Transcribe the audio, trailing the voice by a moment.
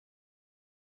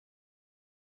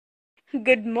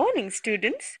Good morning,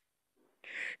 students.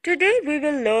 Today we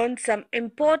will learn some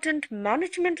important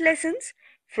management lessons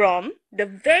from the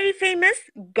very famous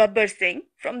Gabbar Singh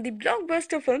from the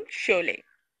blockbuster film Sholay.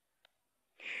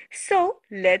 So,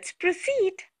 let's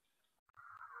proceed.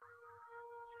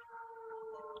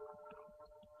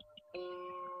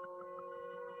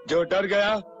 जो डर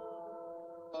गया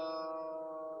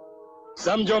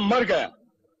समझो मर गया.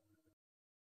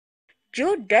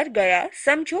 जो डर गया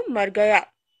समझो मर गया.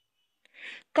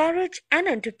 Courage and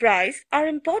enterprise are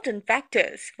important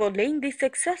factors for laying the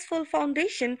successful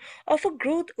foundation of a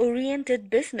growth-oriented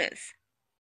business.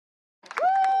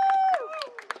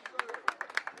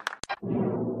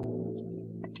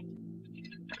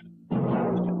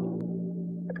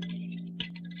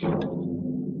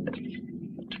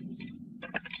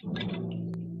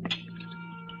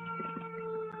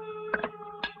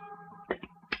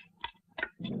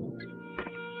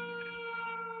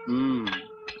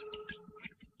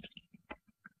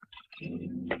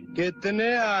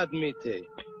 कितने आदमी थे?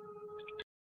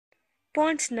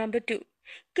 Point number 2.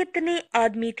 कितने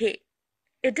आदमी थे?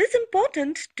 It is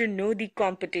important to know the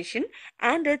competition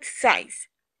and its size.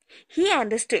 He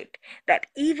understood that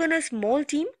even a small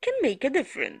team can make a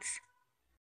difference.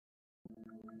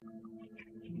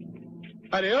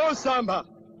 अरे ओ सांभा,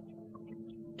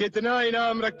 कितना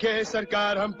इनाम रखे है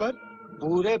सरकार हम पर?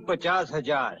 पूरे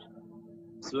 50,000.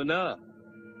 सुना?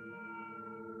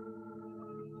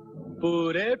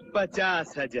 पूरे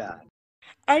 50,000.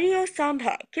 अरे ओ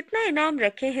सांभा, कितना इनाम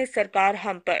रखे हैं सरकार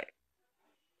हम पर?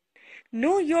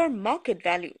 Know your market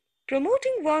value.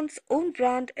 Promoting one's own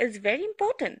brand is very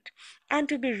important and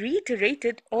to be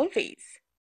reiterated always.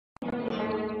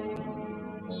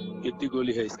 कितनी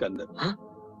गोली है इसके अंदर? हाँ?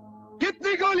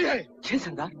 कितनी गोली है? 6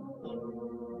 सरदार.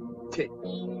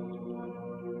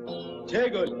 6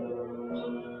 गोली.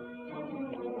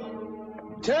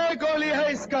 6 गोली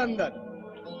है इसका अंदर.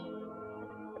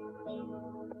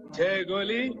 6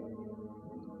 गोली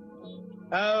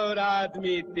और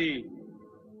आदमी 3.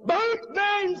 बहुत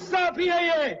बेइंसाफी है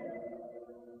ये.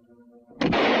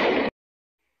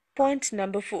 Point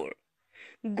number 4.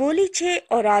 गोली 6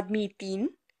 और आदमी 3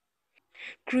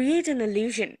 create an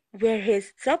illusion where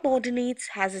his subordinates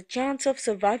has a chance of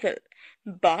survival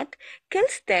but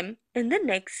kills them in the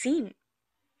next scene.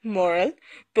 Moral: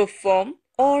 perform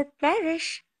or perish.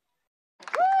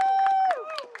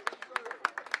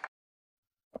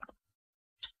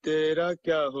 तेरा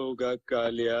क्या होगा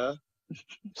कालिया?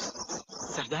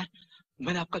 सरदार,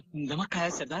 मैंने आपका नमक खाया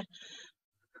है सरदार.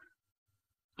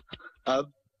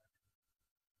 अब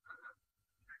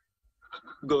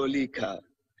गोली खा.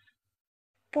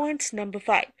 Point number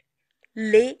 5.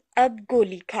 ले अब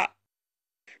गोली खा.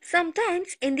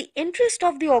 Sometimes in the interest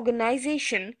of the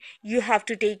organization, you have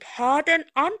to take hard and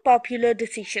unpopular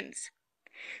decisions.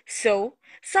 So,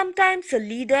 sometimes a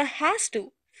leader has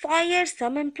to fire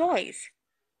some employees.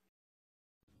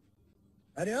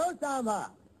 अरे ओ सांभा,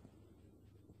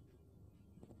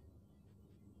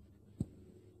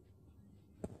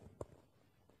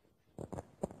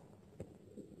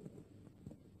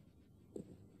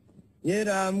 ये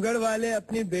रामगढ़ वाले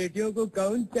अपनी बेटियों को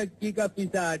कौन चक्की का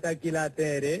पिसा आटा खिलाते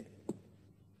हैं रे?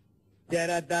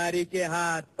 जरा दारी के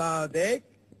हाथ पांव देख,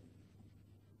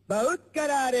 बहुत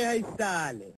करारे है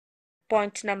साले.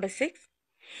 Point number 6.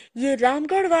 ये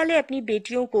रामगढ़ वाले अपनी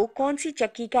बेटियों को कौन सी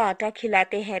चक्की का आटा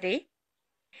खिलाते हैं रे?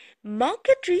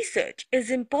 Market research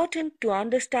is important to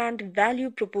understand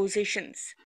value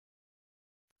propositions.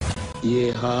 ये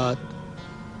हाथ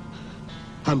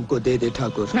हमको दे दे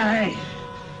ठाकुर. नहीं.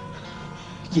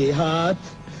 ये हाथ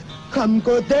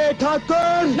हमको दे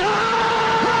ठाकुर.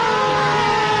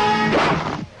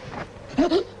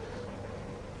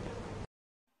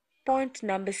 Point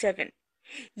number 7.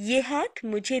 ये हाथ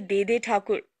मुझे दे दे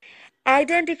Thakur.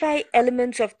 Identify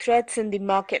elements of threats in the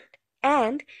market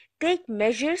and take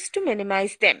measures to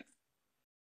minimize them.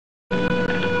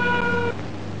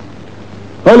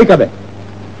 Holi कब है?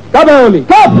 कब है होली?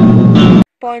 कब?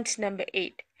 Point number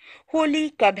 8. होली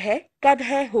कब है? कब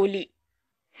है Holi?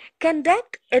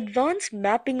 Conduct advanced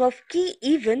mapping of key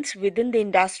events within the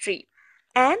industry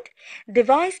and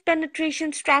devise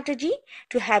penetration strategy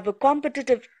to have a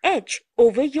competitive edge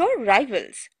over your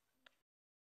rivals.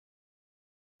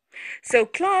 So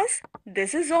class,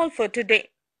 this is all for today.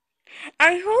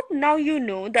 I hope now you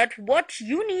know that what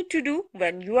you need to do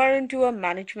when you are into a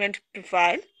management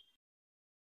profile